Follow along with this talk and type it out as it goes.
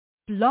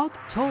Blog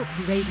Talk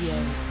Radio.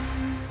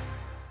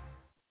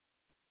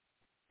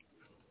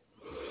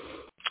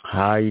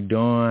 How you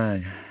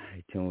doing?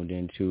 I tuned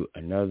into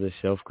another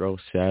Self-Growth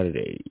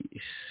Saturdays.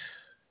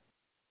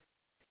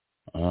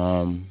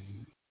 One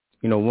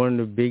of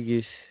the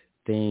biggest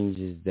things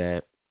is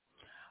that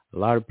a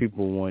lot of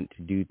people want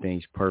to do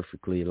things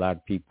perfectly. A lot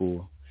of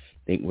people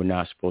think we're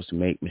not supposed to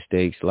make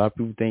mistakes. A lot of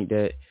people think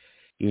that,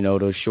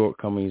 those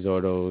shortcomings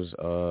or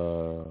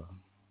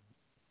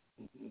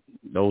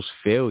those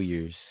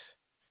failures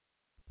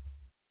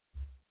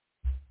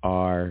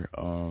are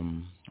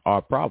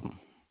a problem.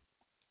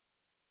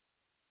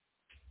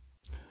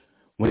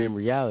 When in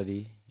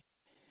reality,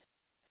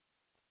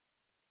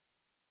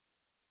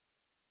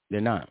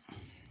 they're not.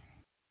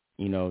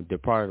 They're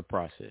part of the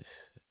process.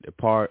 They're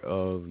part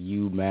of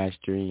you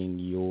mastering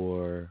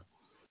your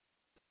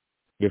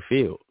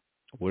field,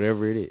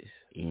 whatever it is,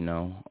 and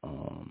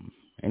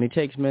it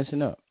takes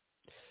messing up.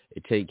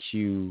 It takes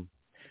you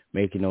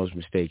making those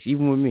mistakes.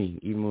 Even with me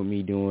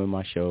doing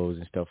my shows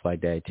and stuff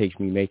like that, it takes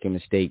me making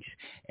mistakes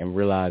and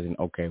realizing,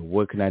 okay,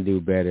 what can I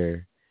do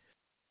better?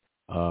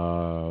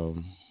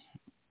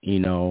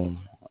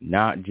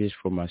 Not just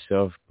for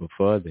myself, but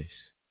for others.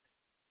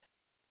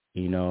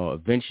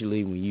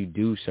 Eventually when you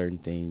do certain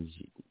things,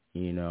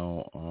 you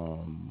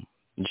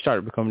start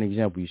to become an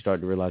example. You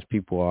start to realize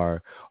people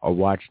are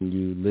watching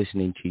you,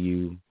 listening to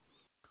you.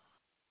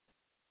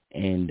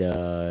 And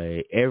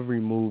every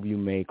move you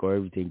make or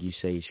everything you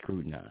say is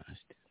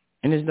scrutinized.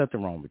 And there's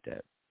nothing wrong with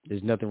that.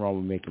 There's nothing wrong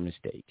with making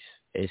mistakes.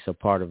 It's a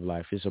part of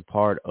life. It's a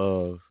part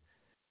of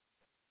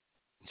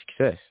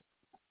success.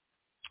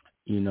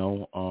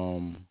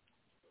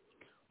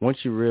 Once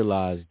you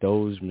realize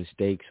those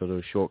mistakes or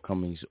those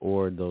shortcomings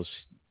or those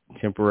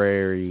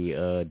temporary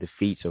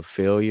defeats or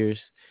failures,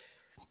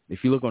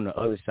 if you look on the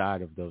other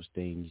side of those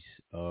things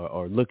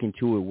or look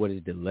into it, what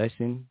is the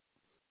lesson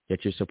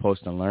that you're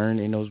supposed to learn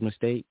in those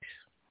mistakes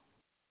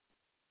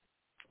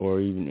or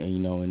even,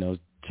 in those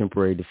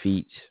temporary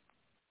defeats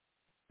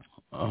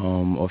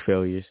or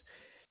failures,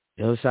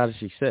 the other side of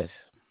success,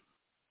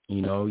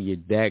 you're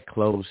that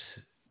close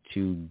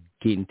to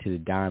getting to the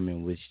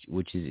diamond, which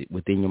is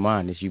within your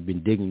mind that you've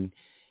been digging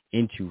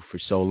into for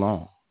so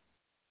long.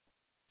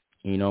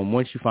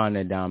 Once you find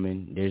that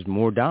diamond, there's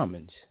more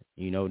diamonds.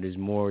 There's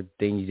more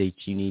things that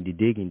you need to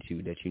dig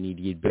into, that you need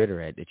to get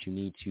better at, that you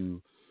need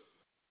to,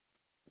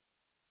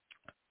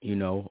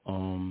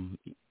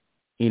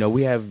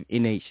 we have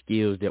innate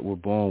skills that we're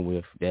born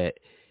with that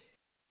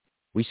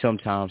we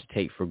sometimes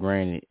take for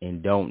granted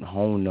and don't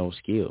hone those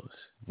skills.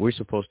 We're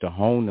supposed to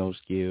hone those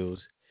skills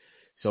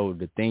so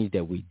the things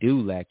that we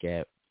do lack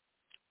at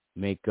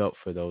make up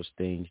for those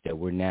things that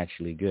we're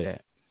naturally good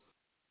at.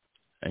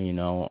 A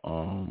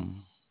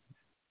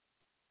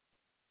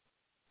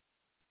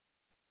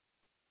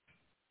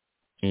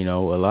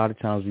lot of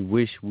times we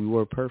wish we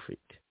were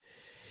perfect.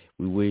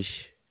 We wish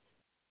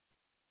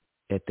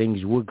that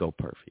things would go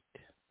perfect.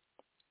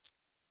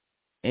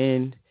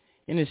 And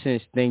in a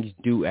sense, things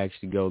do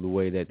actually go the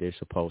way that they're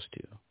supposed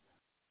to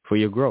for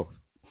your growth.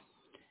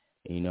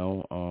 If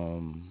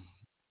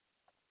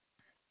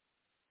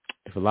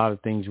a lot of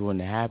things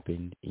wouldn't have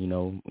happened, we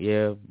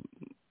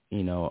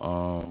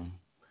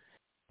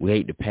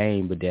hate the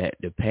pain, but that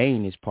the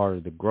pain is part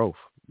of the growth.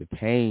 The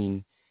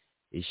pain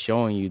is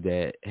showing you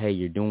that, hey,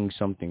 you're doing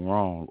something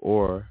wrong,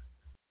 or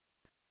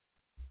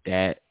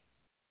that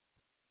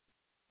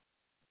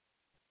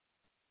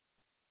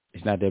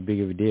it's not that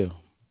big of a deal.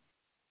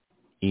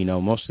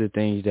 Most of the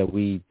things that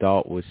we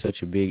thought was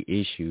such a big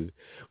issue,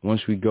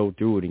 once we go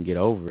through it and get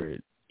over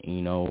it,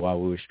 while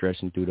we were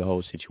stressing through the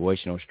whole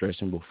situation or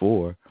stressing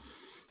before,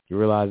 you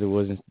realize it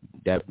wasn't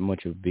that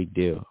much of a big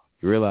deal.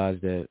 You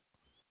realize that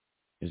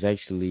it's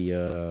actually,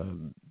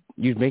 you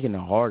was making it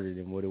harder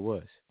than what it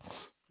was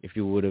if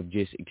you would have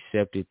just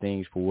accepted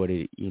things for what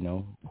it,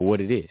 for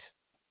what it is.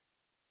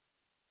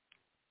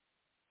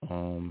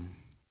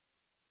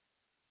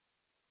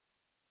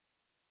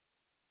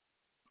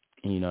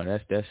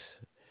 That's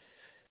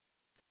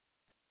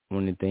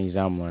one of the things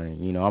I'm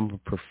learning. I'm a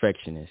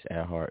perfectionist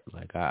at heart.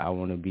 Like, I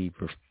want to be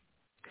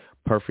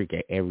perfect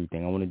at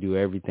everything. I want to do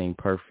everything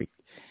perfect.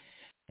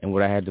 And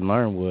what I had to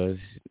learn was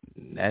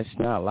that's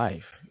not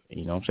life.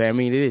 What I'm saying? I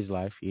mean, it is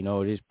life.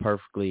 It is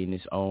perfectly in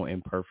its own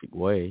imperfect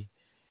way,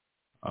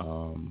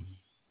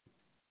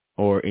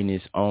 or in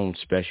its own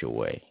special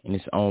way, in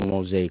its own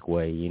mosaic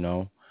way,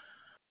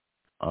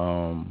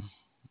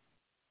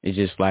 It's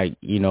just like,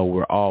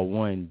 we're all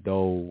one,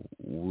 though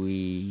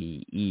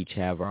we each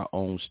have our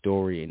own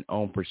story and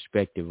own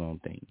perspective on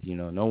things.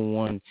 No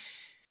one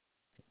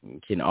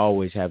can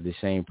always have the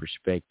same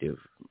perspective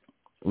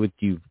with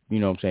you.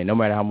 What I'm saying? No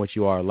matter how much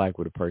you are alike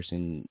with a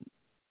person,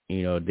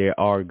 there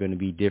are going to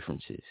be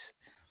differences.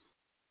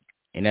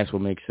 And that's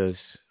what makes us,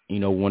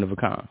 one of a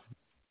kind.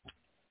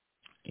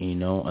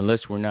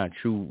 Unless we're not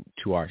true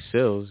to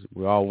ourselves,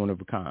 we're all one of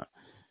a kind.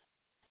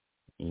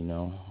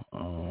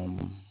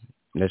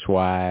 That's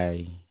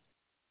why,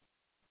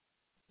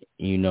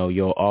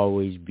 you'll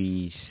always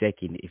be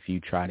second if you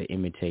try to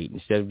imitate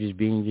instead of just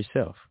being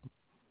yourself.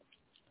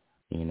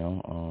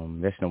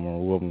 That's number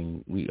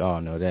one. We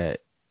all know that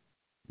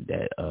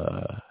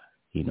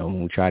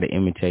when we try to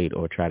imitate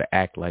or try to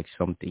act like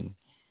something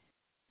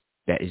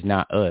that is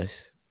not us,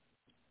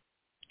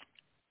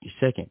 you're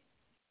second.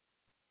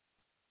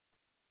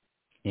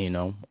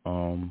 Now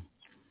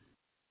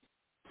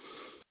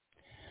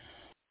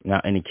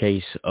in the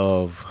case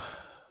of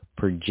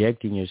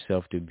projecting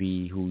yourself to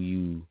be who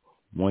you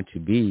want to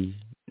be,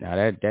 now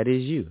that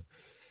is you.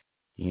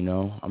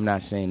 I'm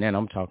not saying that.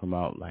 I'm talking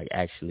about like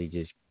actually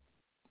just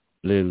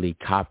literally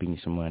copying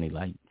somebody.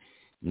 Like,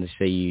 let's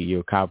say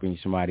you're copying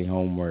somebody's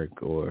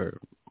homework or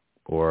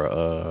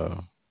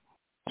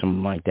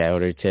something like that, or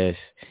their test,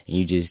 and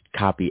you just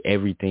copy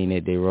everything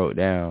that they wrote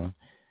down.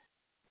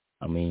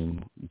 I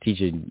mean, the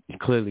teacher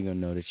clearly gonna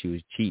know that you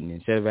was cheating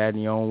instead of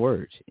adding your own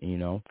words.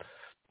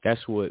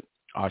 That's what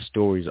our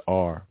stories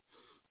are.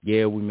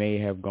 Yeah, we may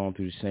have gone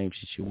through the same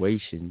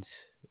situations,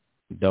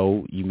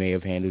 though you may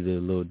have handled it a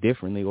little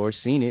differently or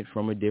seen it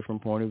from a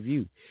different point of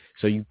view.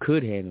 So you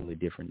could handle it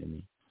different than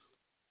me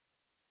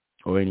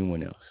or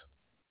anyone else.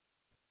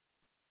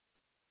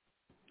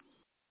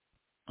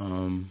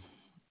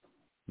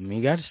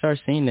 You got to start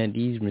seeing that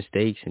these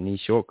mistakes and these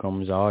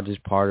shortcomings are all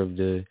just part of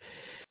the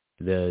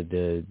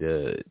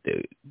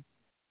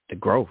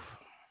growth.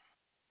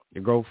 The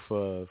growth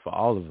for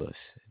all of us.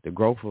 The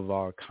growth of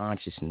our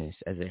consciousness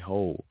as a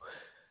whole.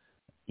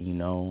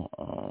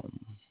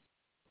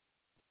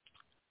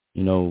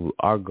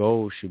 Our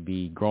goal should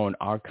be growing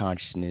our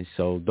consciousness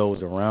so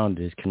those around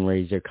us can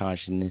raise their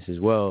consciousness as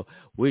well,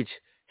 which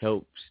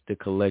helps the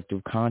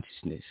collective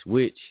consciousness,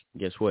 which,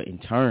 guess what, in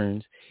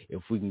turns,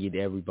 if we can get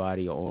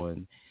everybody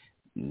on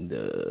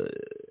the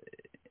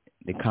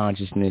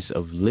consciousness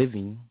of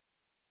living,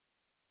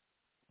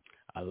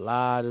 a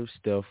lot of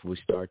stuff will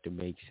start to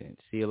make sense.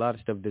 See, a lot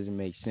of stuff doesn't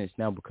make sense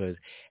now because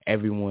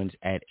everyone's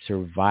at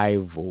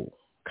survival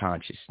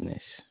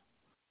consciousness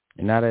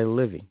and not at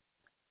living.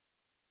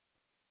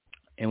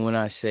 And when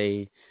I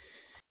say,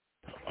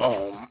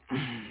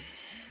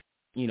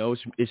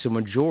 it's a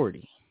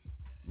majority.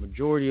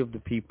 Majority of the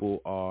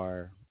people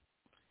are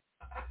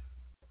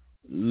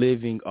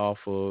living off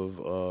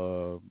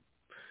of,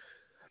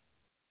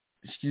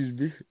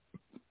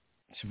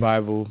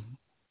 survival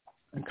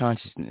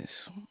consciousness.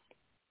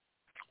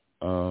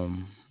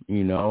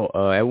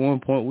 At one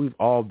point we've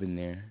all been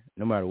there.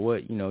 No matter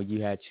what,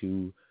 you had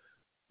to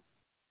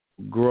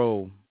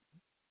grow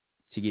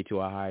to get to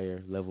a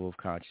higher level of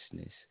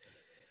consciousness.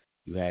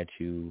 You had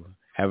to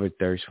have a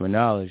thirst for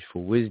knowledge,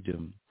 for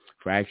wisdom,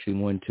 for actually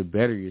wanting to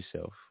better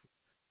yourself.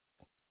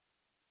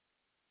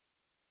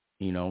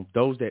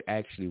 Those that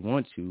actually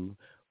want to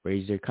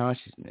raise their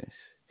consciousness.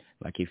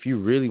 Like if you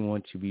really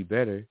want to be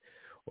better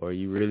or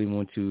you really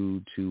want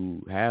to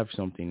have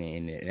something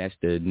and that's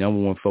the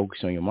number one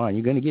focus on your mind,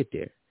 you're going to get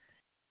there.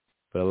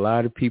 But a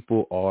lot of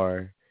people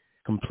are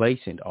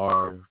complacent,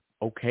 are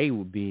okay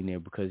with being there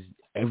because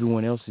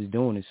everyone else is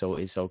doing it, so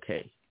it's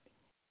okay.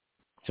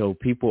 So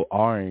people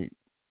aren't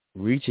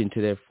reaching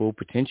to their full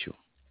potential.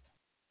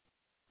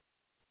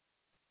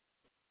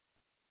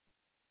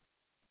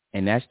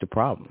 And that's the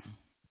problem.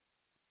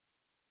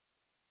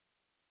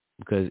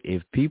 Because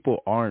if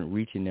people aren't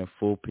reaching their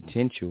full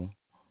potential,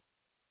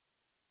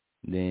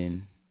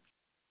 then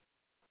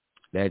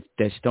that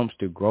stumps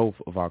the growth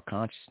of our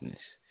consciousness.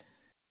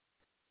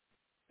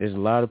 There's a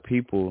lot of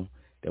people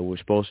that were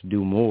supposed to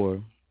do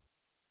more,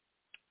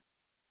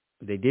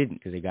 but they didn't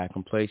because they got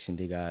complacent.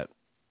 They got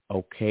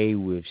okay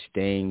with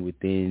staying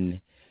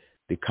within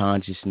the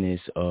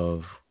consciousness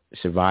of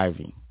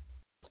surviving.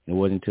 It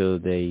wasn't until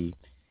they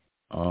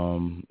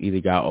either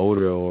got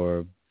older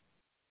or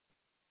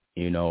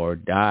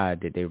died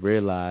that they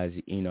realized,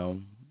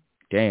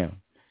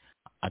 damn,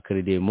 I could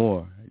have did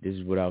more. This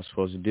is what I was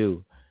supposed to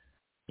do.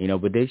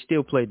 But they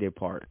still played their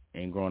part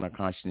in growing our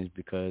consciousness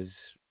because,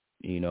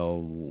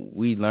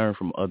 we learn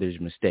from others'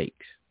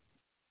 mistakes.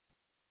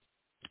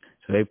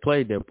 So they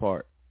played their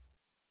part,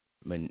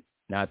 but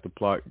not the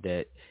part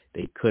that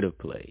they could have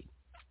played.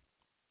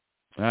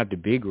 Not the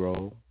big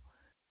role.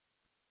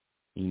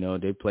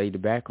 They played the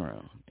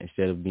background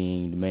instead of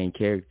being the main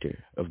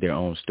character of their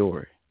own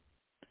story.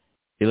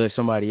 They let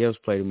somebody else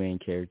play the main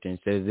character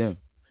instead of them.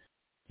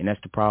 And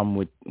that's the problem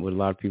with a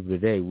lot of people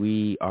today.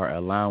 We are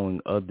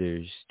allowing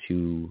others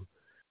to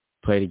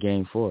play the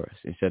game for us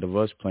instead of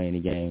us playing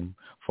the game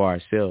for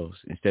ourselves,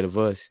 instead of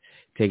us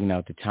taking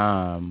out the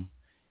time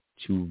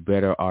to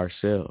better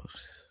ourselves.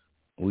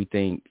 We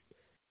think,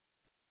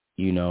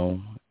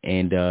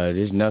 and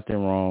there's nothing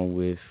wrong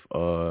with,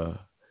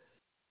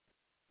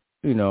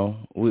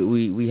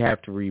 we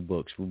have to read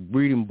books.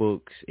 Reading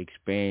books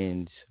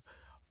expands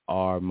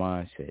our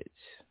mindsets.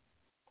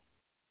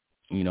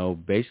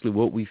 Basically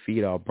what we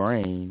feed our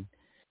brain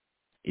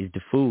is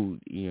the food,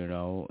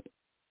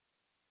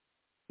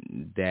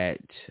 that,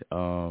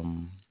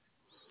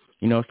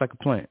 it's like a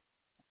plant.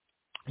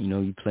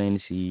 You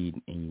plant a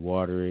seed and you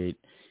water it,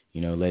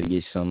 let it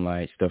get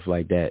sunlight, stuff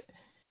like that.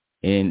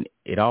 And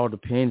it all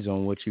depends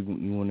on what you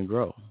want to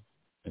grow.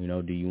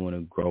 Do you want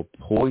to grow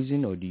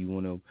poison or do you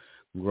want to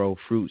grow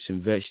fruits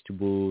and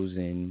vegetables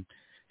and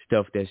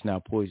stuff that's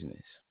not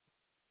poisonous.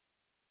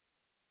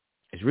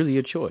 It's really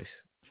a choice.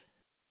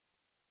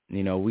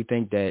 We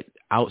think that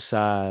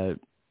outside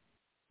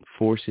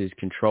forces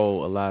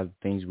control a lot of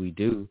things we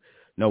do.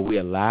 No, we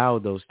allow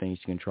those things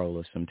to control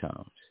us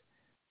sometimes.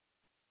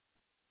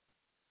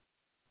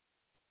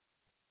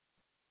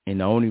 And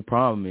the only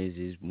problem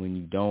is when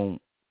you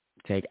don't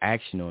take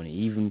action on it.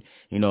 Even,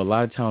 a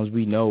lot of times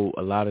we know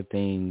a lot of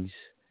things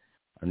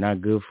are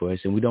not good for us,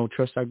 and we don't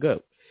trust our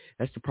gut.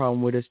 That's the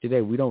problem with us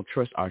today. We don't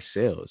trust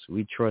ourselves.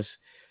 We trust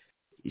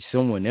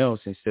someone else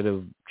instead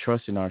of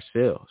trusting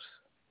ourselves.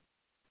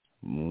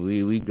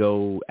 We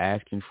go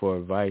asking for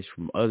advice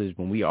from others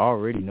when we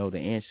already know the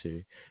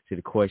answer to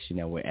the question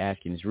that we're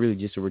asking. It's really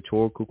just a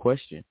rhetorical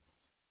question.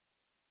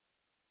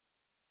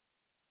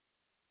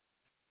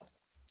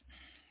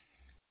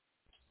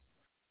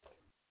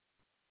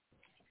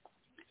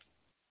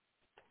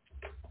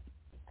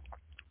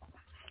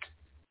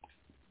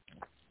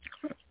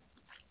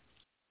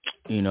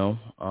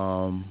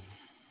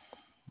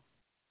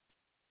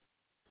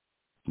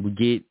 We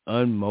get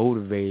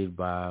unmotivated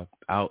by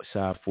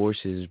outside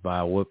forces,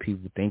 by what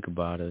people think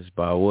about us,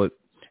 by what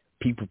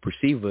people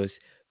perceive us,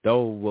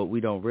 though what we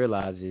don't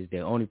realize is they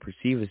only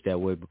perceive us that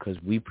way because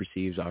we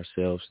perceive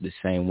ourselves the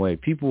same way.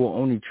 People will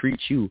only treat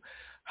you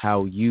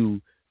how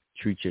you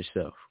treat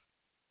yourself.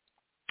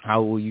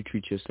 How will you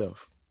treat yourself?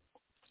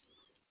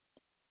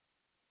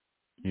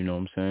 You know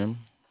what I'm saying?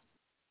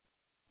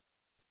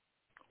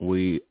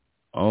 We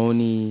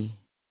only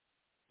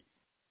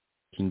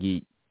can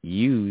get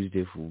used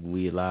if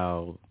we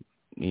allow,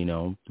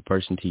 the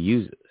person to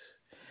use us.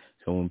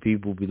 So when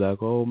people be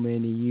like, oh,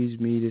 man, he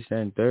used me, this, that,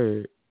 and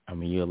third,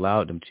 you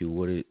allowed them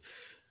to.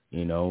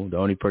 The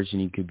only person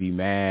you could be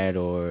mad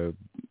or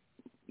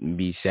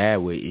be sad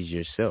with is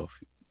yourself.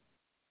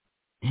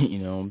 You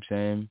know what I'm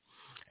saying?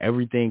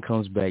 Everything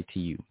comes back to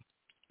you.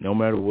 No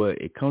matter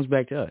what, it comes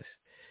back to us.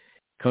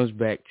 It comes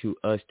back to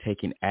us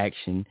taking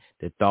action,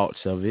 the thoughts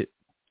of it,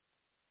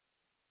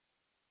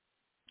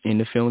 and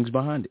the feelings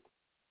behind it.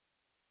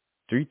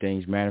 3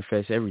 things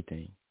manifest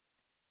everything.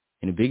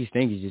 And the biggest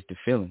thing is just the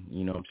feeling.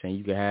 You know what I'm saying?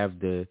 You can have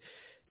the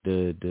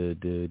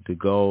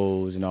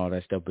goals and all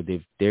that stuff, but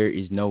if there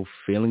is no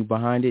feeling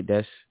behind it,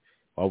 that's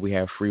why we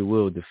have free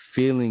will. The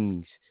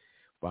feelings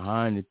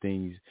behind the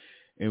things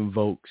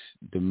invokes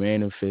the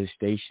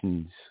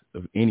manifestations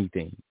of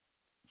anything.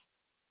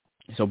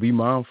 So be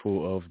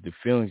mindful of the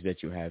feelings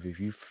that you have. If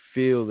you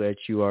feel that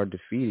you are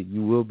defeated,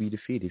 you will be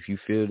defeated. If you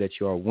feel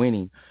that you are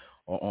winning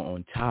or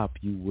on top,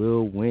 you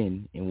will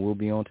win and will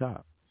be on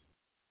top.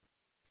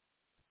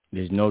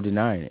 There's no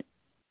denying it.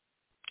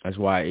 That's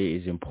why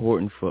it is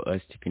important for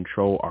us to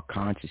control our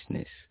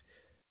consciousness.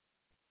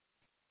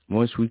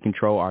 Once we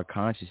control our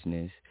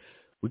consciousness,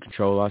 we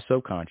control our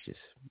subconscious,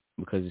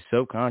 because the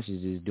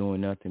subconscious is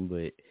doing nothing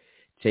but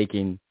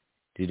taking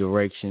the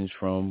directions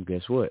from,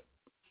 guess what?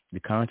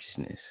 The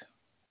consciousness.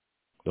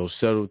 Those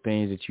subtle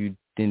things that you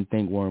didn't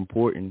think were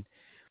important,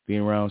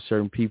 being around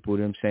certain people,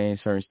 them saying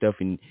certain stuff,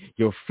 and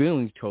your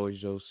feelings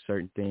towards those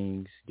certain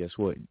things, guess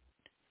what?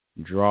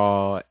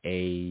 Draw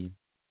a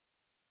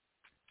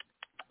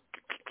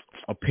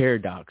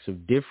paradox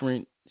of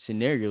different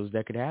scenarios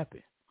that could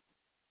happen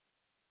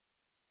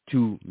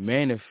to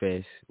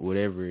manifest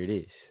whatever it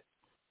is.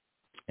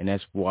 And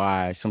that's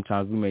why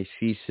sometimes we may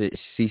see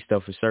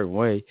stuff a certain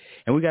way,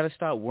 and we got to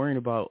stop worrying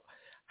about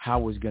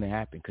how it's going to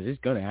happen, because it's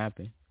going to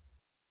happen,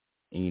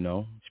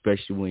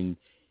 especially when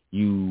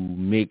you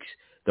mix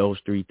those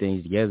 3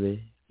 things together,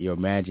 your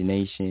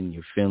imagination,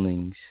 your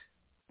feelings,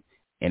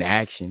 and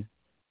action.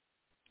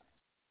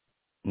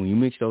 When you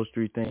mix those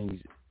 3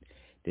 things,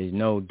 there's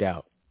no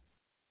doubt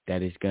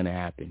that it's going to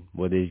happen,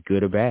 whether it's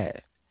good or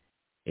bad.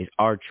 It's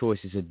our choice.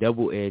 It's a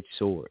double-edged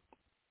sword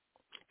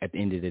at the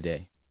end of the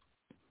day.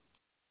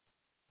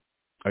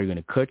 Are you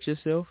going to cut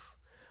yourself,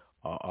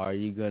 or are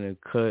you going to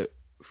cut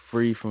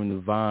free from the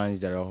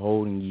vines that are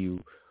holding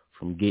you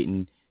from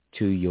getting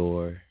to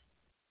your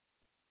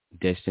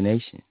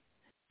destination?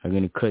 Are you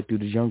going to cut through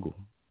the jungle,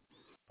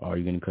 or are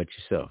you going to cut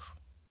yourself?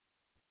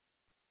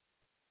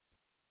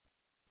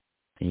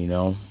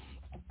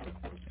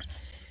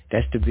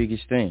 That's the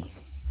biggest thing.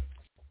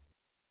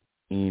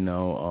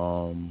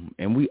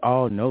 And we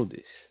all know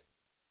this,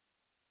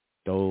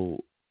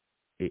 though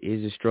it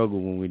is a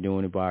struggle when we're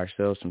doing it by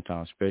ourselves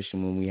sometimes, especially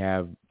when we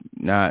have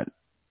not,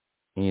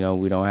 we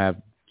don't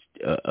have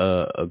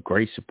a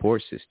great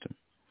support system.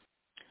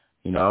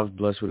 I was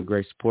blessed with a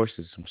great support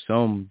system.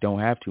 Some don't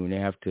have to, and they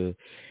have to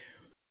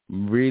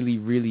really,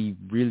 really,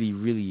 really,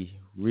 really,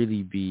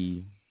 really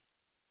be,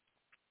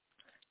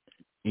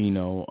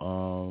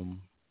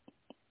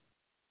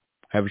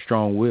 have a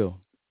strong will.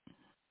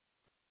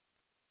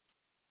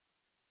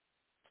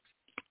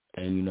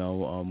 And,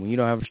 when you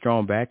don't have a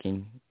strong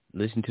backing,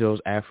 listen to those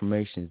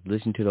affirmations,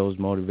 listen to those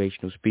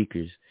motivational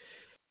speakers,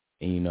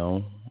 and,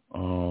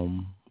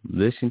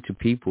 listen to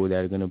people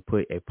that are going to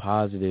put a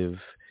positive,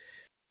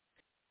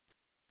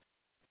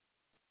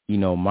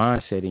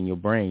 mindset in your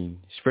brain,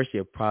 especially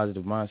a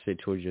positive mindset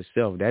towards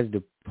yourself. That's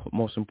the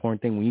most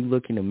important thing. When you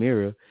look in the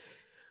mirror,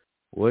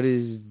 How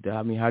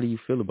do you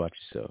feel about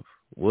yourself?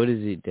 What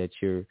is it that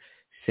you're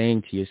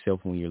saying to yourself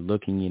when you're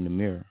looking in the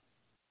mirror?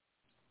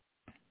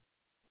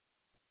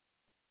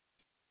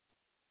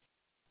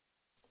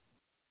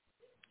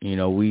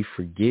 We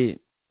forget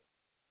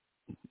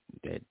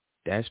that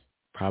that's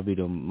probably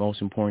the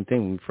most important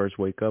thing when we first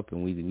wake up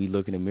and we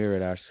look in the mirror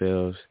at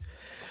ourselves.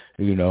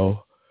 Hey,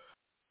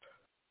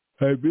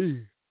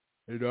 me.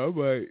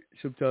 I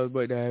sometimes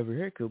might not have a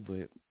haircut,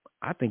 but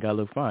I think I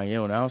look fine.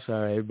 On the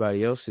outside,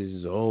 everybody else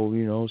is,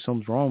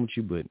 something's wrong with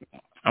you, but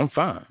I'm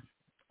fine.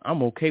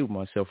 I'm okay with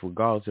myself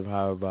regardless of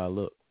however I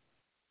look.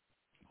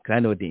 Because I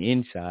know at the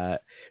inside,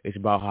 it's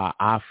about how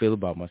I feel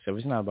about myself.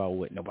 It's not about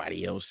what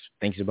nobody else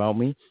thinks about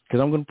me, because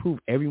I'm going to prove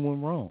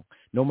everyone wrong,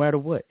 no matter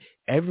what.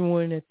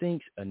 Everyone that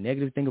thinks a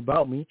negative thing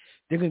about me,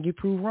 they're going to get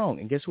proved wrong.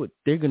 And guess what?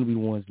 They're going to be the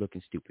ones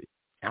looking stupid.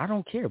 I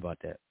don't care about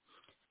that.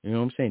 You know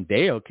what I'm saying?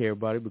 They don't care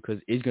about it because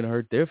it's going to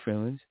hurt their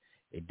feelings.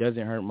 It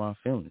doesn't hurt my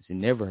feelings. It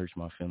never hurts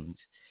my feelings.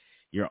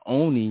 You're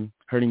only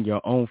hurting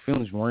your own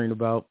feelings worrying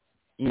about,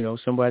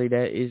 somebody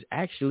that is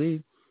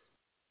actually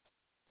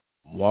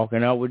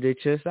walking out with their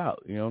chest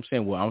out. You know what I'm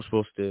saying? Well, I'm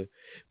supposed to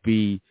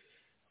be,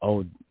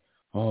 oh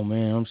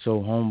man, I'm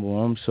so humble.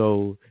 I'm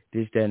so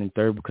this, that, and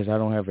third because I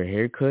don't have a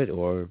haircut,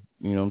 or,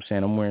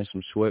 I'm wearing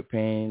some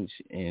sweatpants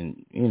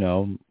and,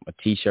 a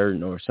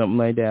T-shirt or something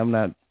like that. I'm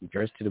not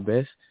dressed to the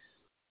best.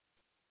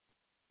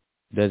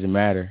 Doesn't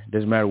matter.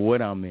 Doesn't matter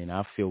what I'm in.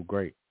 I feel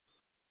great.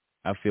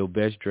 I feel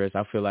best dressed.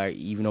 I feel like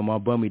even on my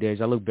bummy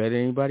days, I look better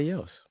than anybody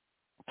else.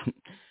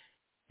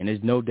 And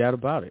there's no doubt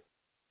about it.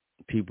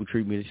 People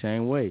treat me the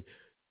same way.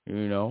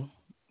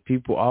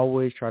 People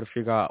always try to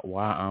figure out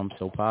why I'm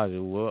so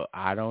positive. Well,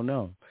 I don't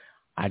know.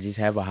 I just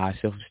have a high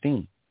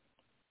self-esteem.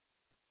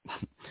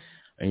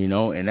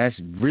 And that's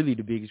really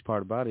the biggest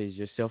part about it is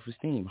your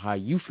self-esteem, how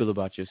you feel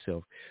about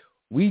yourself.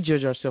 We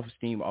judge our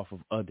self-esteem off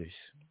of others.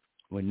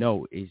 Well,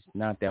 no, it's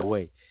not that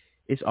way.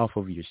 It's off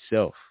of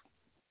yourself.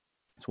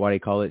 That's why they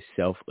call it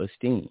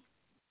self-esteem,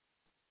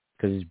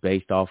 because it's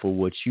based off of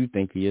what you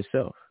think of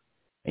yourself.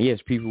 And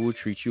yes, people will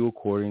treat you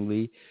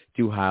accordingly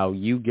to how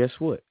you, guess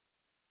what?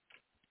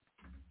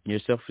 Your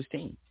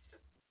self-esteem.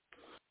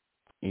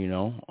 I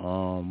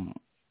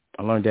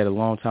learned that a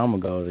long time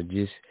ago, that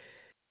just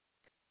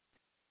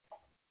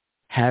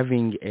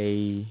having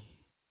a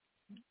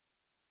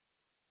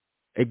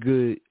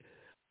good,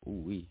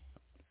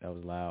 that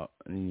was loud.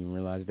 I didn't even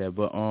realize that.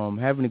 But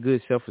having a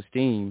good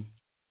self-esteem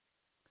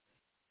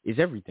is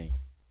everything.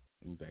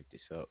 Let me back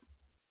this up.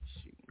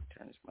 Shoot,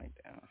 turn this mic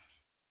down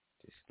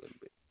just a little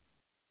bit.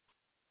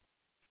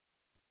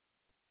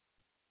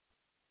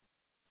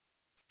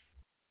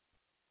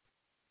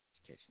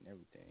 It's catching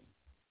everything.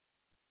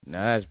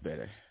 Nah, that's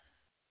better.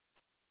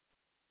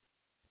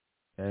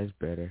 That's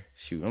better.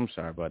 Shoot, I'm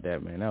sorry about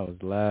that, man. That was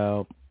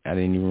loud. I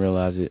didn't even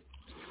realize it.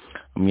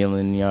 I'm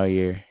yelling in y'all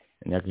ear,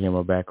 and y'all can hear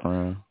my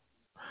background.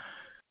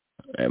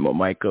 I had my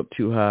mic up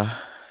too high,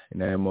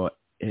 and I had my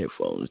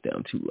headphones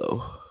down too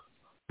low.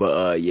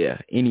 But, yeah,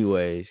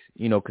 anyways,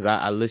 because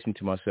I listen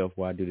to myself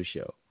while I do the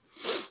show.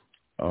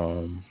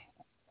 I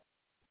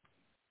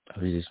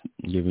was just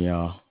giving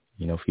y'all,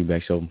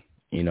 feedback. So,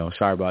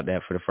 sorry about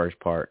that for the first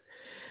part.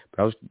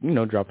 But I was,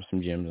 dropping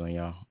some gems on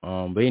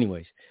y'all. But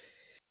anyways,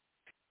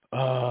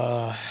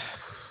 I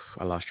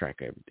lost track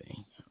of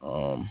everything.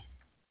 Let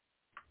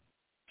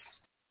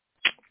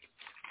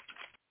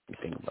me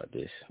think about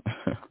this.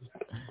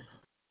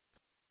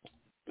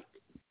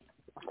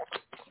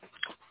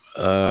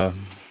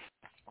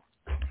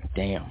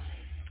 Damn.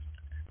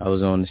 I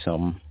was on to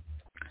something.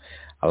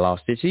 I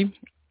lost it. See?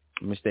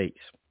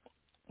 Mistakes.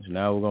 So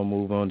now we're gonna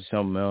move on to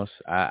something else.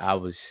 I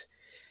was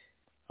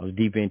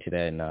deep into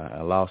that, and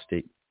I lost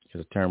it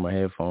because I turned my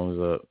headphones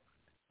up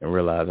and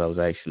realized I was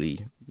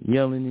actually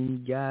yelling in you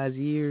guys'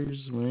 ears,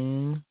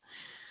 man.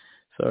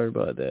 Sorry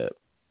about that.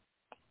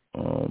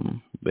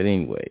 But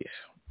anyways.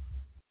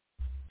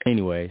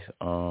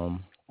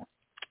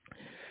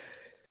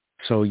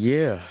 So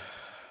yeah.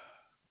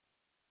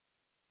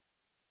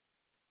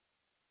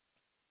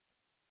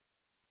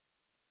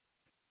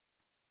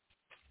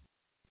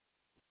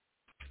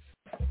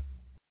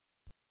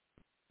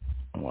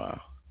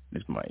 Wow,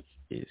 this mic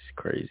is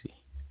crazy.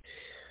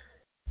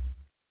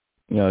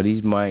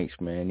 These mics,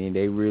 man,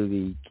 they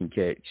really can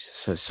catch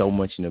so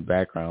much in the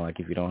background. Like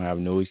if you don't have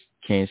noise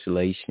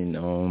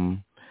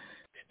cancellation,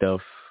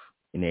 stuff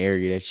in the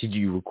area that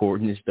you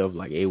recording and stuff,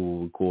 like it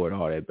will record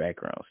all that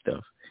background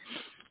stuff.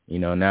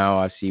 Now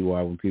I see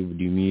why when people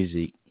do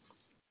music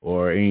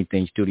or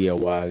anything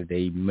studio-wise,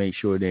 they make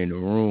sure they're in a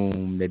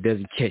room that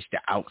doesn't catch the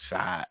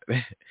outside.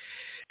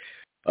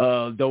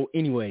 Though,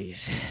 anyways,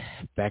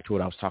 back to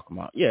what I was talking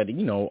about. Yeah,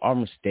 our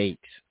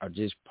mistakes are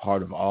just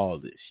part of all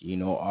this.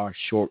 Our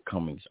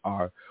shortcomings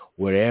are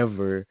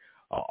whatever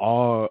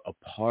are a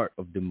part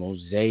of the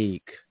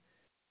mosaic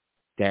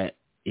that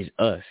is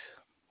us.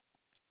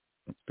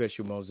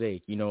 Special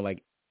mosaic,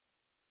 like,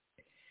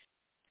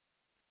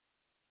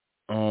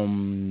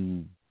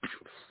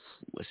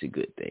 what's a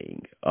good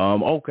thing?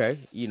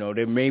 Okay,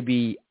 there may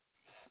be,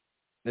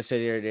 let's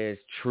say there's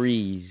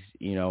trees,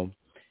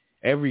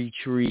 Every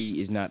tree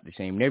is not the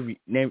same. Not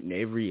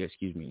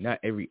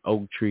every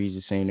oak tree is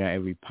the same. Not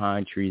every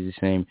pine tree is the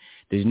same.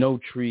 There's no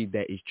tree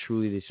that is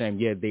truly the same.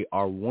 Yeah, they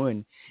are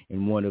one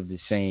and one of the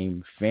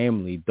same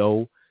family,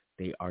 though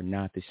they are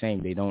not the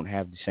same. They don't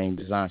have the same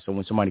design. So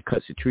when somebody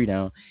cuts a tree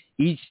down,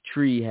 each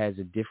tree has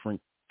a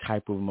different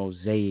type of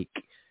mosaic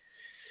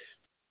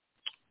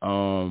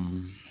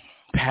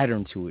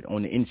pattern to it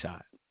on the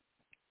inside.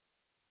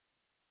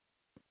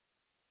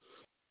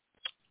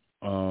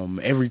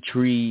 Every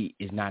tree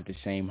is not the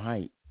same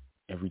height.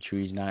 Every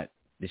tree is not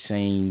the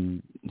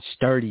same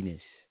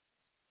sturdiness.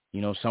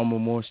 You know, some are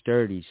more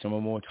sturdy, some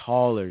are more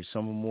taller,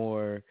 some are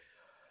more,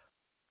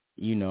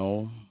 you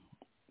know,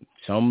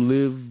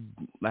 some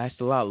last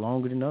a lot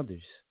longer than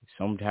others.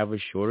 Some have a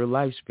shorter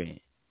lifespan.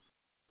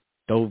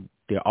 Though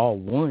they're all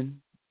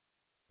one,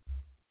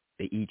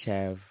 they each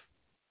have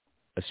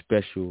a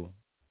special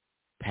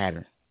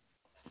pattern.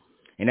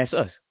 And that's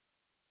us.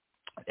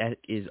 That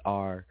is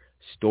our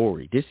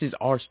story. This is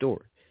our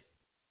story.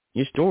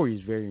 Your story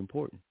is very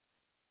important.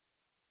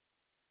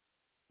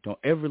 Don't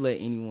ever let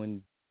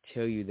anyone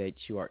tell you that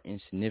you are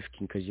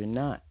insignificant, because you're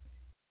not.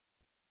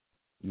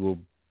 You were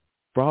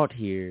brought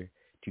here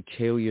to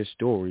tell your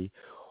story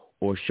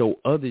or show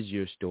others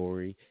your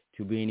story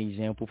to be an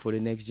example for the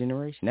next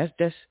generation.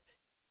 That's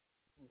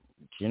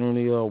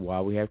generally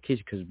why we have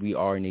kids, because we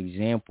are an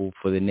example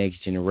for the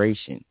next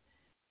generation.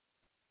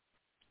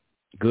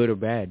 Good or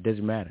bad,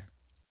 doesn't matter.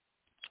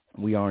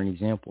 We are an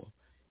example,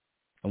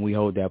 and we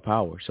hold that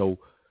power. So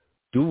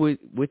do with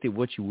it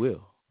what you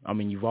will. I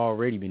mean, you've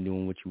already been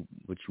doing what you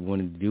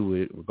wanted to do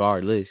with it,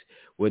 regardless,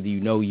 whether you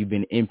know you've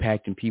been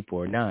impacting people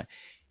or not.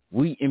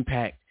 We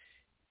impact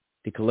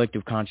the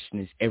collective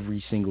consciousness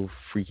every single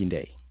freaking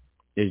day.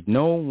 There's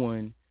no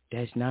one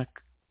that's not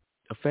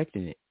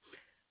affecting it,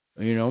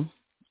 you know,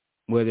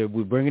 whether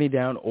we're bringing it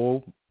down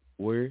or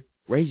we're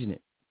raising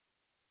it.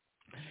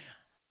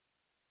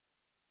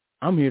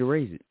 I'm here to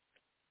raise it.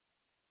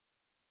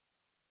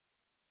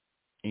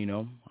 You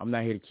know, I'm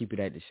not here to keep it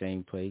at the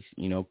same place,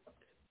 you know,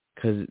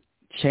 because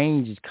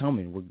change is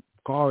coming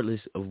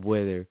regardless of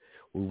whether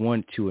we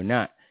want to or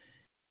not.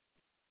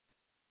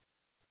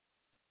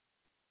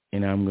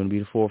 And I'm going to be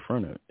the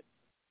forefront of it.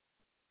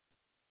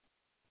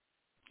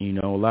 You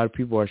know, a lot of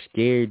people are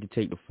scared to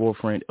take the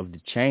forefront of the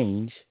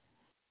change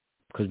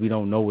because we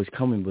don't know what's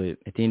coming. But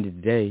at the end of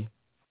the day,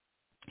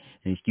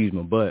 and excuse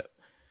my butt,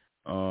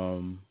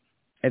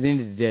 at the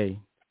end of the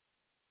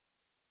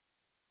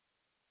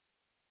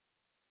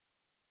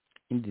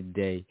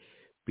day,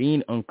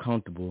 being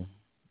uncomfortable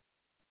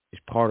is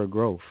part of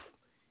growth.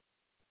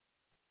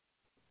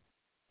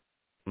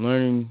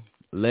 Learning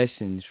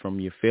lessons from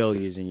your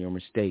failures and your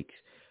mistakes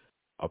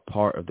are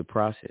part of the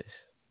process.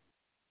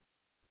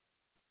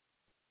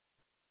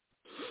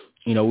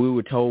 You know, we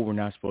were told we're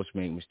not supposed to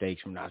make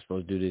mistakes. We're not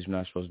supposed to do this. We're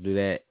not supposed to do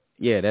that.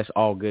 Yeah, that's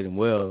all good and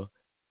well.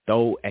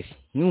 Though, as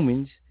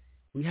humans,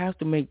 we have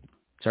to make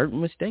certain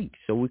mistakes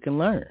so we can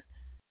learn.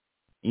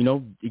 You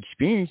know,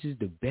 experience is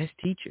the best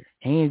teacher,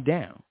 hands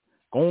down.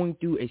 Going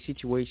through a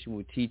situation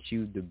will teach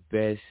you the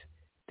best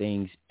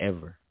things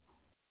ever.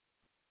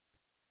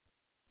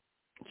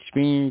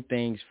 Experience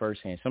things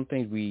firsthand. Some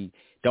things we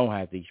don't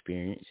have to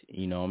experience.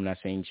 You know, I'm not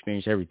saying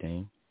experience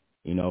everything.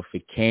 You know, if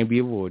it can be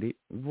avoided,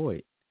 avoid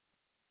it.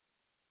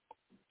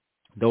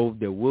 Though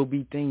there will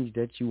be things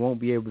that you won't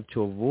be able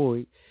to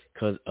avoid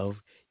because of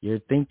your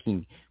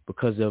thinking,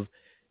 because of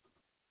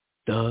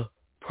the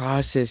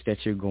process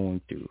that you're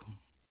going through.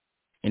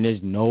 And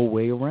there's no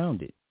way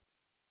around it.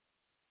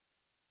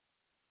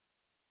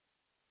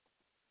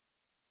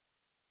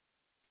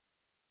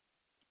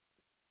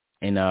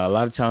 And a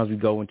lot of times we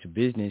go into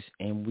business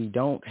and we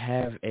don't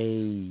have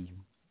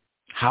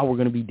how we're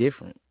going to be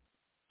different.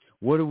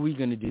 What are we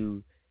going to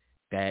do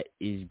that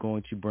is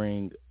going to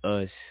bring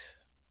us,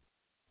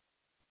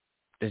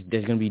 that's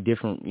going to be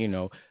different? You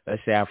know,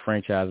 let's say I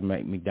franchise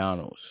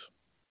McDonald's.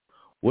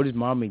 What is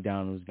my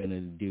McDonald's going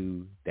to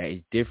do that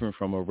is different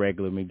from a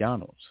regular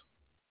McDonald's?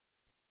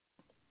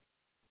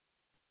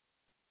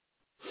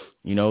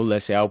 You know,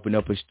 let's say I open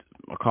up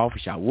a coffee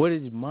shop. What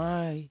is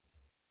my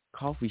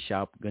coffee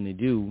shop going to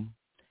do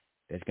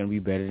that's going to be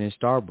better than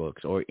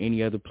Starbucks or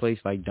any other place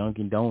like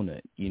Dunkin'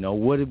 Donut? You know,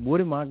 what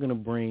am I going to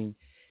bring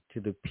to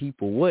the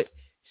people? What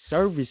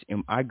service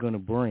am I going to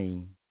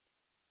bring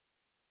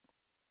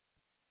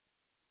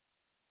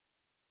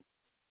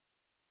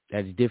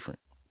that's different?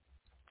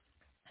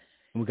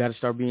 And we got to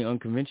start being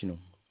unconventional,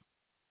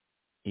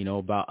 you know,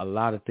 about a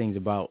lot of things,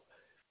 about,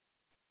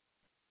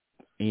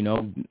 you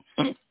know,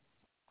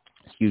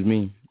 excuse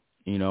me,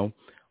 you know,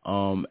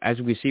 as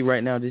we can see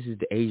right now, this is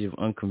the age of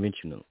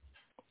unconventionalism,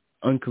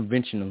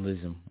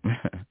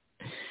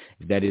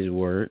 if that is a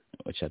word,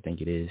 which I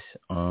think it is.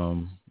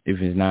 If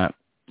it's not,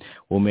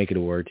 we'll make it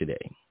a word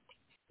today.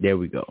 There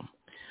we go.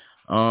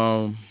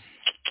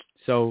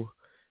 So,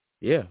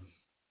 yeah,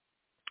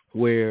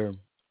 where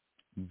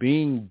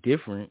being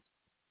different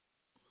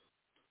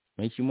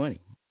makes you money.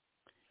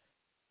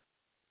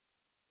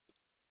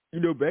 You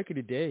know, back in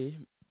the day,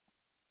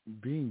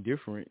 being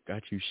different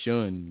got you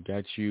shunned,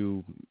 got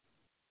you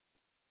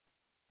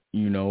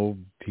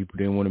People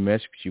didn't want to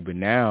mess with you. But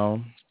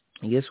now,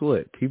 guess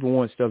what? People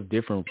want stuff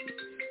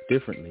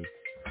differently.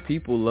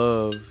 People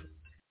love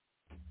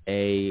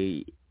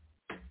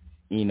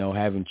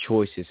having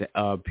choices.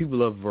 People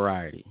love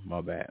variety.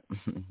 My bad.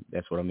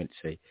 That's what I meant to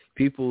say.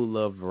 People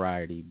love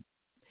variety.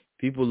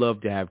 People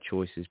love to have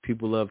choices.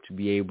 People love to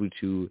be able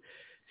to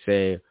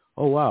say,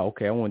 oh, wow,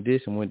 okay, I want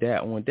this, I want that,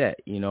 I want that,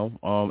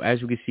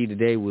 As we can see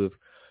today with,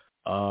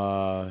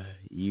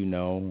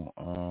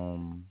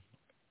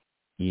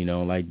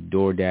 like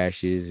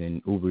DoorDashes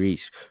and Uber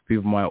Eats.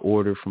 People might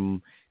order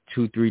from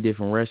 2-3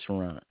 different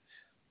restaurants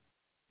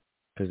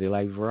because they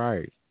like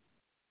variety.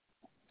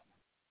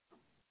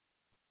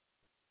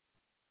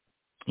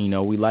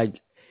 We like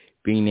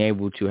being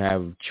able to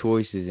have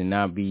choices and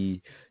not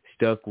be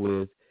stuck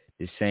with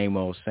the same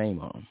old.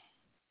 And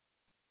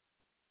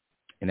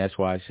that's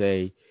why I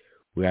say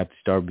we have to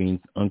start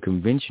being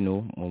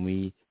unconventional when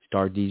we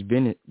start these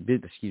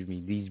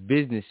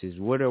businesses.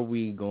 What are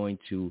we going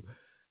to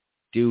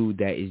do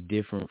that is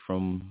different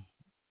from,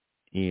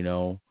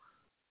 the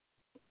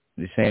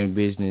same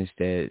business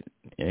that,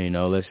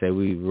 let's say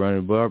we run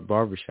a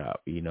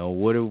barbershop.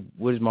 What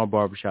is my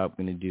barbershop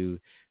going to do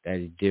that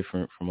is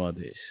different from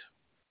others?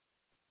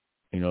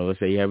 Let's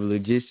say you have a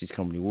logistics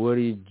company. What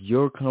is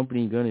your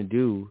company going to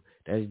do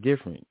that is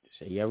different?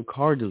 Say you have a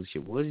car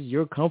dealership. What is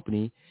your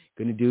company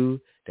going to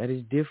do that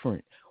is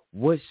different?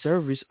 What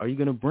service are you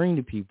going to bring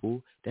to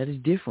people that is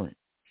different?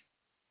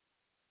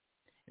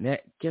 And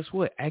that, guess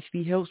what,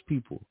 actually helps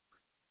people.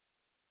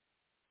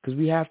 Because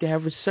we have to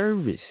have a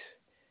service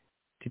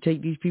to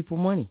take these people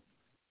money.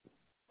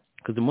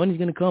 Because the money's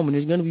going to come and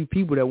there's going to be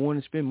people that want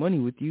to spend money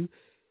with you.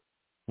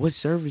 What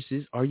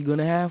services are you going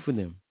to have for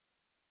them?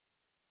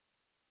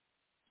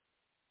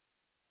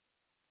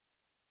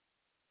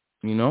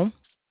 We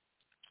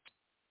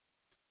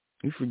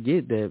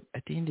forget that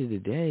at the end of the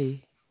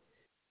day,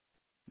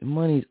 the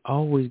money's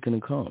always going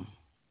to come.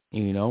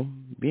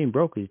 Being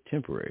broke is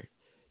temporary.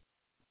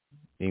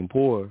 Being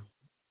poor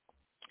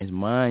is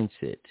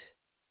mindset.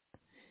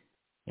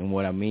 And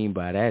what I mean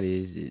by that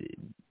is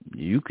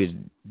you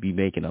could be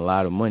making a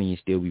lot of money and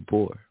still be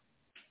poor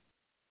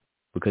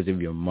because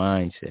of your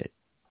mindset.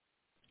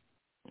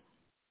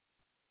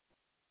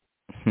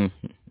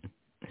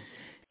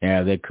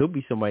 Now, there could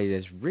be somebody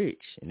that's rich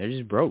and they're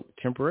just broke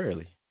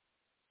temporarily.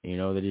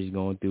 They're just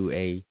going through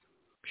a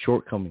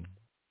shortcoming.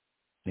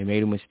 They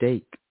made a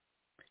mistake.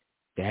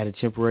 They had a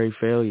temporary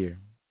failure,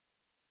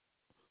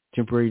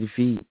 temporary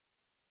defeat.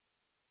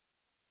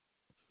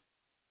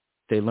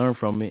 They learn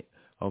from it.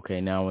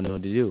 Okay, now I know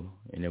what to do,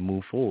 and then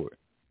move forward.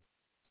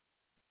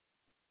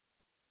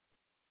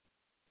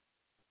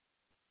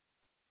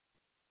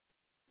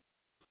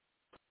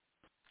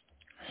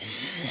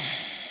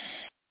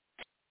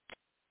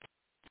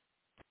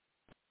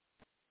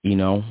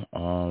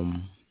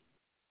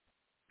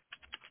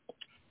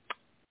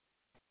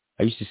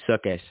 I used to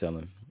suck at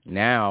selling.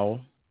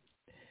 Now,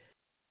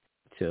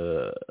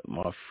 to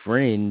my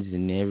friends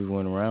and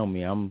everyone around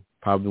me, I'm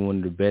probably one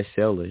of the best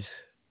sellers.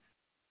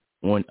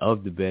 One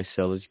of the best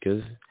sellers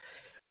because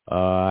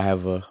I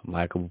have a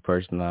likable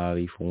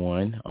personality for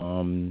one.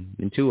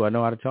 And two, I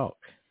know how to talk.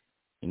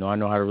 I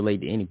know how to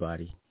relate to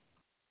anybody.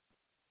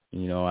 I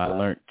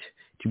learned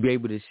to be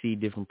able to see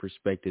different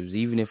perspectives,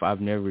 even if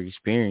I've never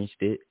experienced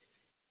it.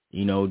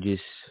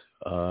 Just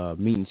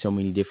meeting so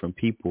many different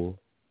people,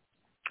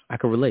 I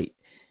can relate.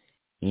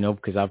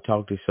 Because I've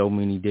talked to so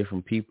many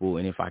different people,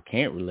 and if I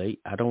can't relate,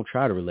 I don't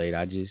try to relate.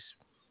 I just,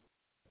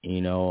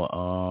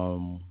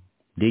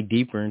 dig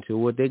deeper into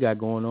what they got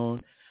going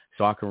on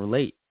so I can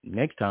relate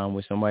next time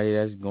with somebody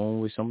that's going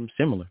with something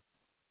similar.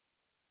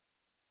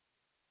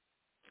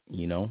 As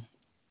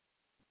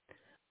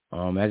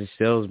a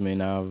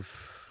salesman,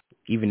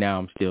 even now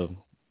I'm still,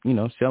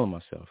 selling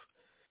myself.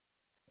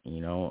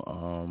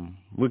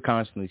 We're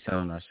constantly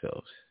selling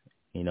ourselves.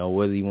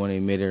 Whether you want to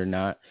admit it or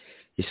not,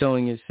 you're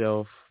selling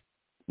yourself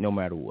no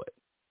matter what.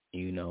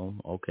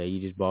 Okay, you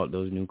just bought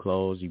those new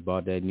clothes, you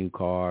bought that new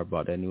car,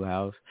 bought that new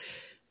house.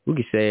 We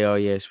could say, oh,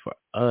 yeah, it's for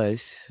us,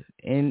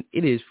 and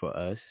it is for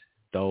us,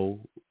 though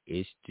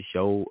it's to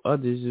show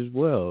others as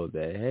well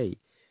that, hey,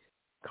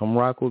 come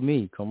rock with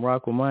me, come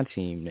rock with my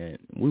team, man.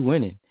 We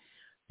winning,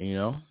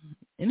 and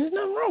there's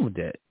nothing wrong with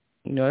that.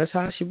 That's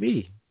how it should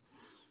be.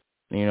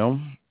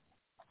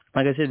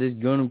 Like I said, there's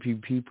going to be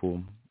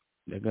people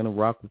that are going to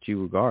rock with you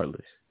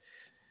regardless.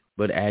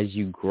 But as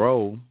you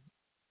grow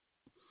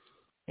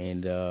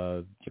and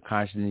your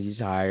confidence is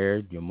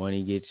higher, your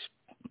money gets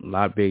a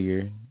lot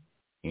bigger,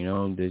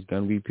 there's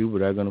going to be people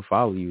that are going to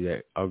follow you,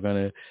 that are going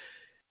to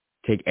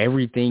take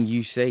everything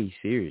you say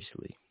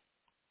seriously.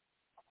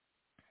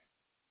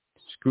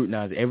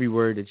 Scrutinize every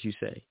word that you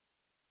say.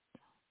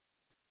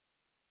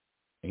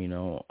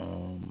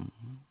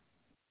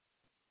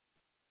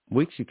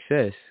 With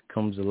success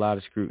comes a lot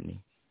of scrutiny.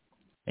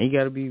 And you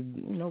got to be,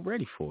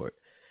 ready for it.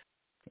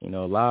 A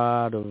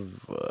lot of,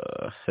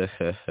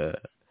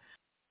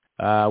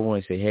 I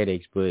wouldn't say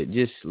headaches, but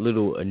just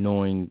little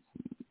annoying,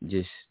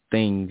 just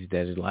things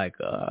that is like,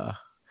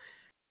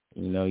 A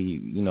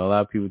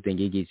lot of people think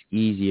it gets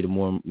easier the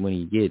more money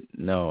you get.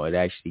 No, it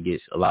actually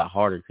gets a lot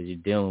harder because you're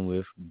dealing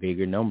with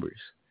bigger numbers.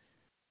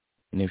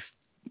 And if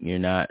you're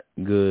not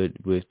good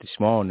with the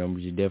small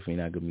numbers, you're definitely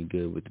not going to be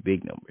good with the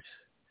big numbers.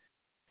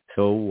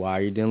 So while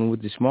you're dealing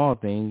with the small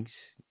things,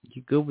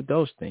 you're good with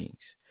those things.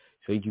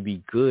 So you can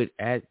be good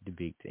at the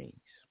big things.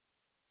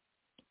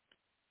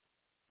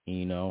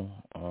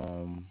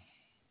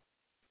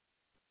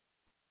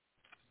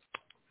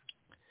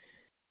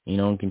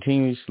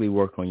 Continuously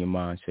work on your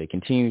mindset.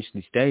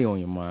 Continuously stay on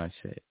your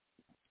mindset.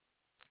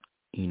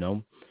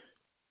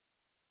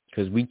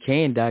 Because we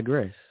can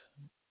digress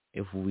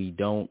if we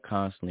don't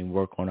constantly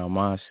work on our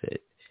mindset.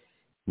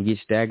 You get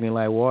stagnant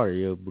like water.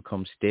 You'll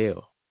become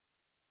stale,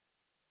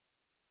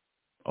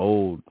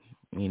 old,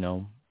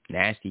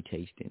 nasty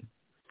tasting.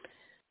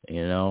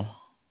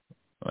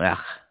 Ugh.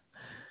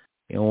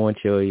 You don't want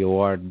your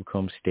water to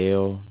become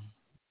stale.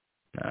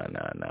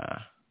 Nah.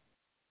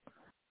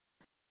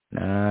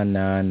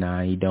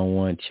 You don't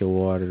want your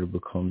water to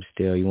become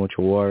stale. You want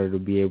your water to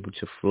be able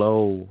to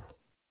flow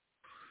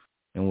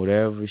in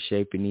whatever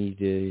shape it needs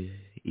to,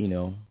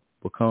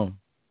 become.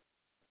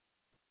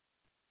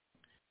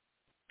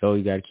 So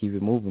you got to keep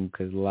it moving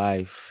because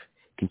life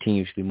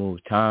continuously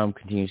moves. Time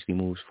continuously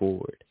moves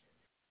forward.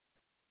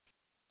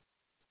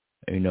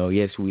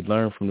 Yes, we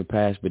learn from the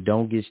past, but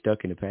don't get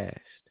stuck in the past.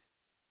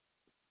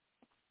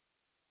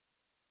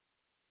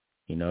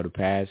 The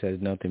past has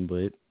nothing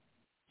but,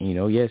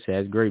 yes, it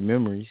has great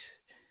memories.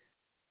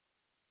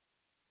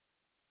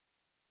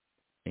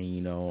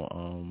 And,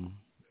 and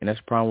that's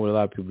the problem with a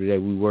lot of people today.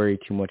 We worry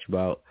too much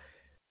about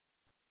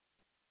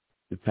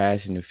the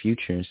past and the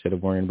future instead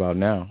of worrying about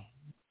now.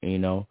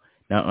 Not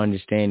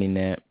understanding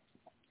that,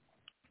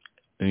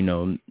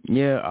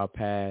 our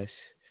past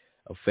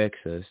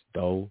affects us,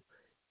 though,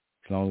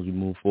 as long as we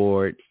move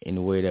forward in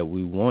the way that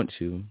we want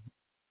to.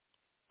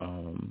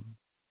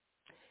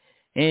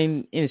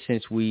 And in a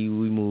sense, we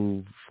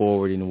move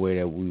forward in the way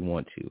that we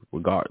want to,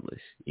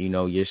 regardless.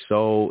 Your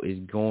soul is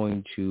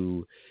going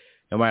to,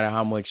 no matter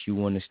how much you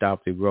want to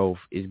stop the growth,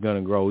 it's going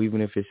to grow,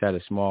 even if it's at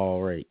a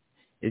small rate.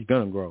 It's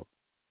going to grow.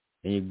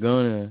 And you're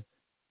going to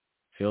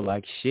feel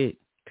like shit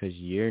because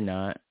you're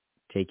not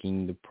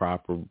taking the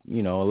proper,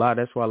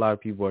 that's why a lot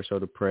of people are so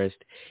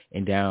depressed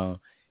and down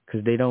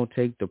because they don't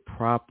take the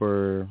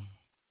proper,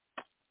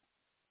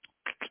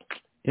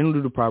 they don't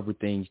do the proper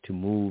things to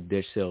move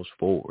themselves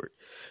forward.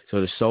 So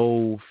the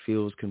soul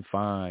feels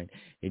confined.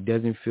 It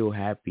doesn't feel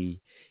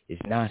happy.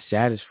 It's not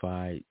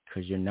satisfied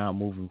because you're not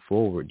moving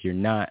forward. You're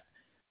not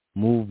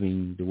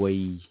moving the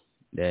way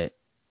that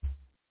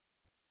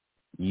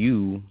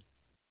you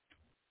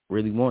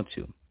really want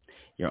to.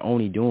 You're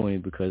only doing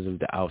it because of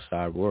the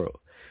outside world.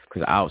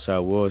 Because the outside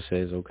world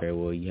says, okay,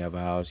 well, you have a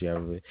house, you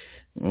have a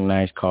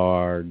nice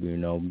car,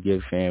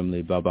 good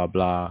family, blah, blah,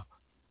 blah.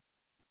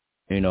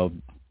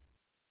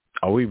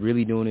 Are we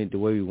really doing it the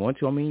way we want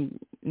to? I mean,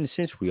 in a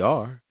sense, we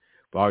are.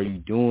 But are you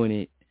doing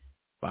it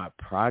by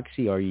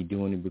proxy? Or are you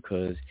doing it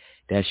because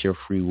that's your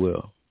free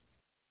will?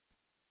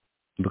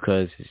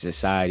 Because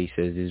society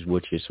says this is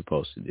what you're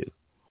supposed to do.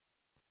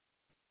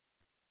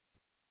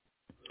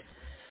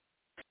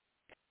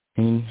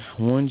 And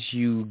once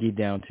you get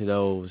down to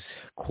those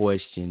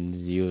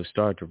questions, you'll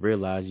start to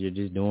realize you're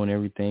just doing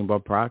everything by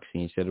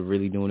proxy instead of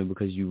really doing it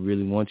because you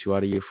really want to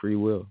out of your free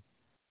will.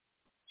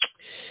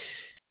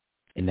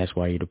 And that's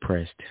why you're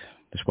depressed.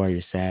 That's why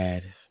you're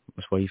sad.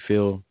 That's why you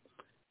feel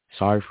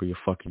sorry for your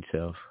fucking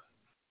self.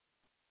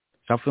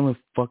 Stop feeling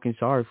fucking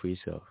sorry for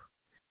yourself.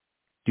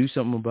 Do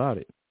something about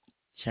it.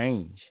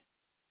 Change.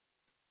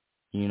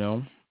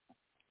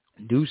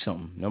 Do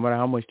something, no matter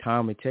how much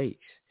time it takes.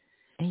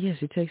 And yes,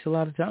 it takes a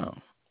lot of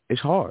time. It's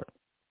hard.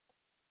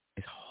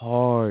 It's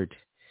hard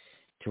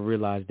to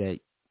realize that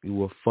you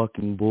were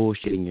fucking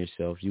bullshitting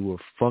yourself. You were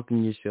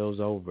fucking yourselves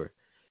over.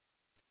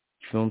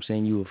 You feel what I'm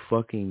saying? You were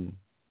fucking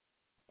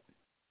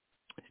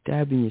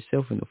stabbing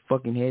yourself in the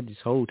fucking head this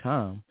whole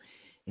time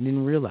and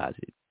didn't realize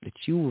it. That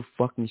you were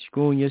fucking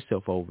screwing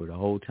yourself over the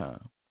whole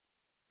time.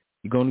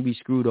 You're going to be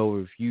screwed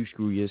over if you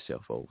screw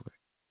yourself over.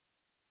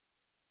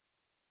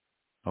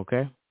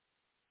 Okay?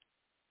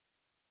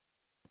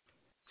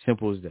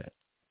 Simple as that.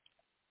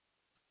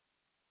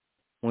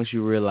 Once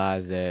you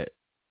realize that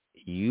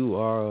you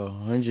are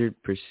 100%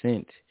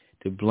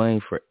 to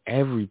blame for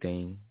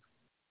everything,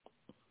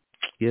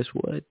 guess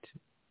what?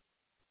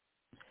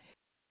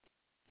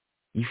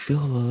 You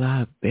feel a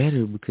lot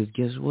better because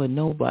guess what?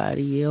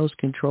 Nobody else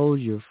controls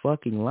your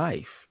fucking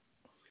life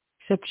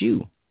except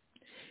you.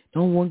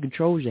 No one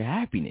controls your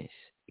happiness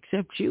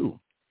except you.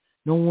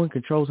 No one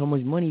controls how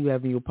much money you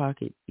have in your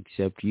pocket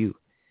except you.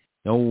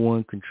 No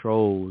one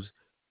controls,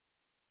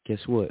 guess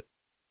what?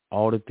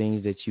 All the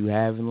things that you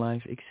have in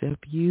life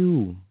except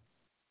you.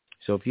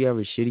 So if you have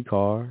a shitty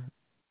car,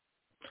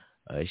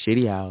 a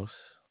shitty house,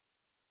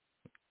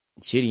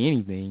 shitty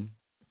anything,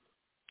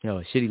 a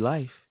shitty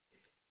life,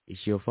 it's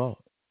your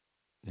fault.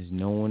 There's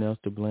no one else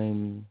to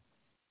blame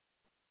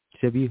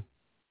except you.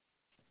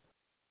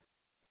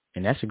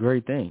 And that's a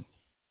great thing.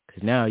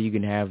 Because now you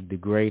can have the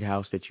great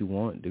house that you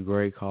want, the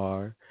great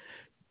car,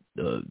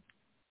 the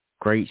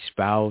great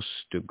spouse,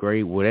 the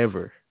great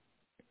whatever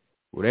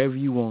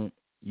you want,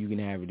 you can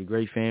have it. The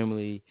great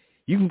family,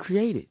 you can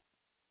create it.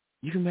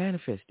 You can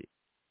manifest it.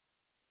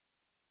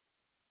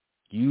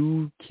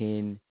 You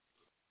can,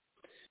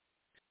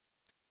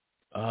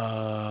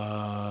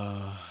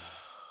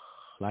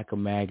 like a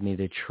magnet,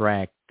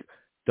 attract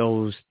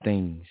those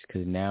things.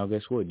 Because now,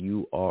 guess what?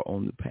 You are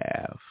on the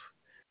path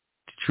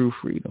to true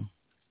freedom.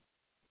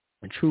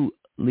 And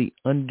truly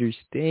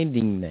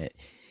understanding that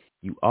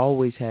you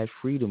always had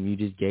freedom. You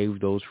just gave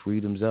those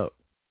freedoms up.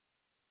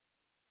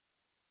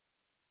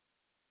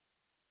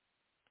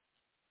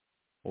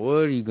 What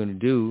are you going to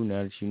do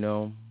now that you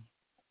know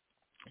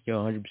you're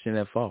 100%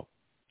 at fault?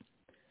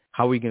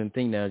 How are you going to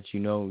think now that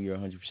you know you're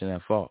 100%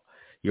 at fault?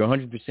 You're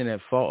 100%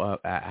 at fault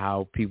at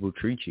how people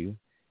treat you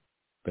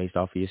based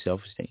off of your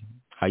self-esteem,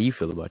 how you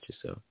feel about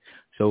yourself.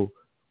 So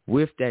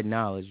with that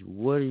knowledge,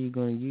 what are you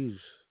going to use?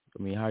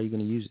 I mean, how are you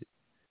going to use it?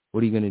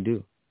 What are you going to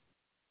do?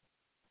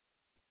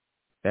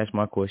 That's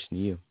my question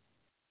to you.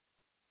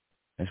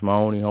 That's my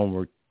only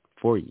homework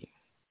for you,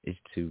 is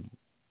to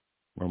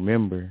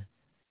remember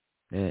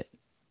that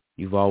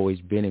you've always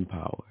been in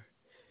power,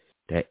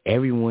 that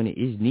everyone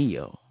is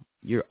Neo.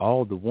 You're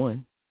all the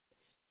one,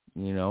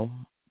 you know,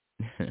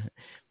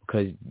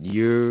 because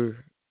you're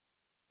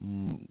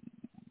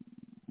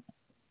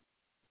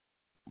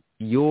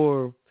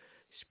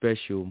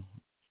special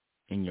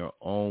in your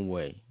own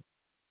way.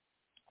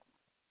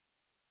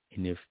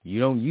 And if you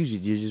don't use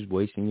it, you're just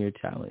wasting your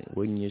talent,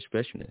 wasting your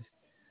specialness.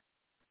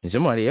 And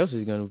somebody else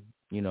is going to,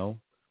 you know,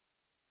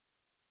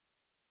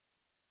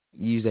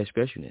 use that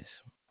specialness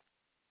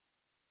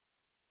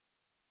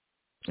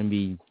and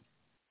be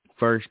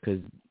first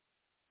because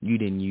you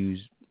didn't use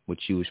what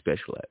you were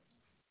special at.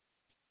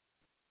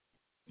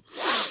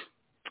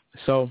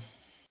 So,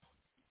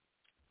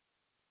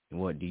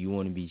 what, do you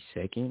want to be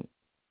second?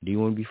 Do you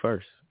want to be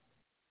first?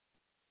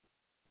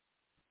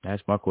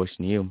 That's my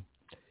question to you.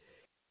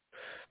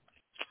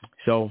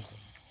 So,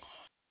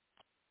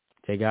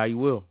 take it how you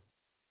will.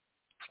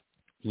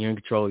 You're in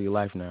control of your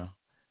life now.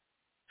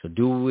 So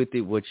do with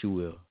it what you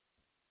will.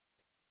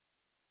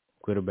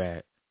 Good or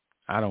bad.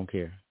 I don't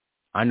care.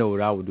 I know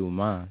what I would do with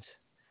mine.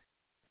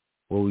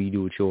 What will you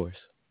do with yours?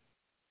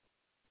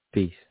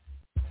 Peace.